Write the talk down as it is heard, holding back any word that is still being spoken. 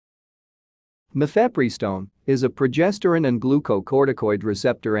Mifepristone is a progesterone and glucocorticoid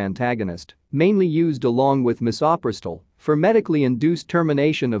receptor antagonist, mainly used along with misoprostol for medically induced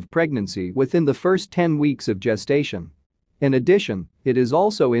termination of pregnancy within the first 10 weeks of gestation. In addition, it is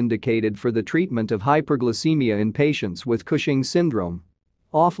also indicated for the treatment of hyperglycemia in patients with Cushing syndrome.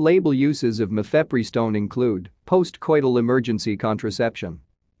 Off-label uses of mifepristone include post-coital emergency contraception,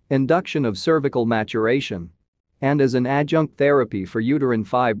 induction of cervical maturation, and as an adjunct therapy for uterine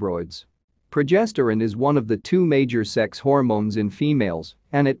fibroids. Progesterone is one of the two major sex hormones in females,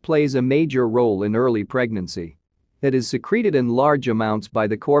 and it plays a major role in early pregnancy. It is secreted in large amounts by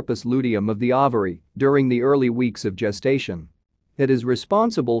the corpus luteum of the ovary during the early weeks of gestation. It is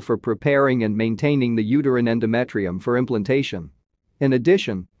responsible for preparing and maintaining the uterine endometrium for implantation. In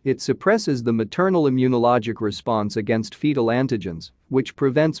addition, it suppresses the maternal immunologic response against fetal antigens, which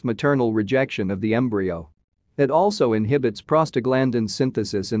prevents maternal rejection of the embryo. It also inhibits prostaglandin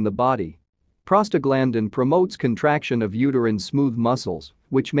synthesis in the body. Prostaglandin promotes contraction of uterine smooth muscles,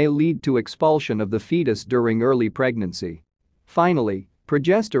 which may lead to expulsion of the fetus during early pregnancy. Finally,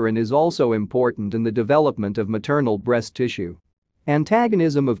 progesterone is also important in the development of maternal breast tissue.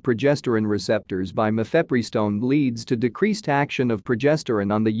 Antagonism of progesterone receptors by mifepristone leads to decreased action of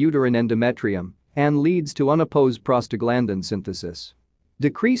progesterone on the uterine endometrium and leads to unopposed prostaglandin synthesis.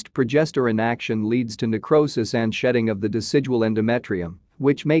 Decreased progesterone action leads to necrosis and shedding of the decidual endometrium,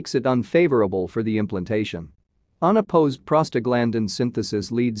 which makes it unfavorable for the implantation. Unopposed prostaglandin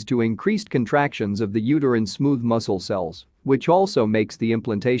synthesis leads to increased contractions of the uterine smooth muscle cells, which also makes the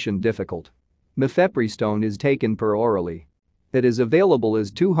implantation difficult. Mifepristone is taken orally. It is available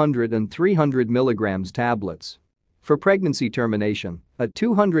as 200 and 300 mg tablets. For pregnancy termination, a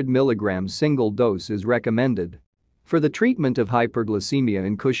 200 mg single dose is recommended. For the treatment of hyperglycemia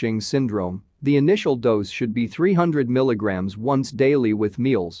in Cushing syndrome, the initial dose should be 300 mg once daily with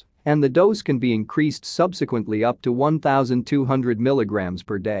meals, and the dose can be increased subsequently up to 1,200 mg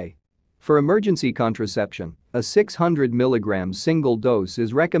per day. For emergency contraception, a 600 mg single dose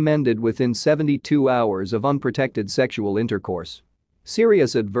is recommended within 72 hours of unprotected sexual intercourse.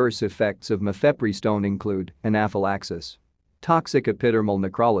 Serious adverse effects of mifepristone include anaphylaxis, toxic epidermal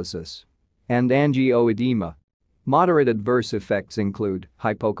necrolysis, and angioedema. Moderate adverse effects include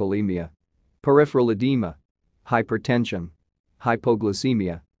hypokalemia, peripheral edema, hypertension,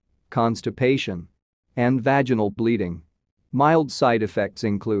 hypoglycemia, constipation, and vaginal bleeding. Mild side effects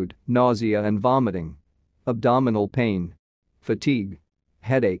include nausea and vomiting, abdominal pain, fatigue,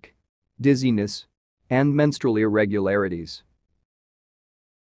 headache, dizziness, and menstrual irregularities.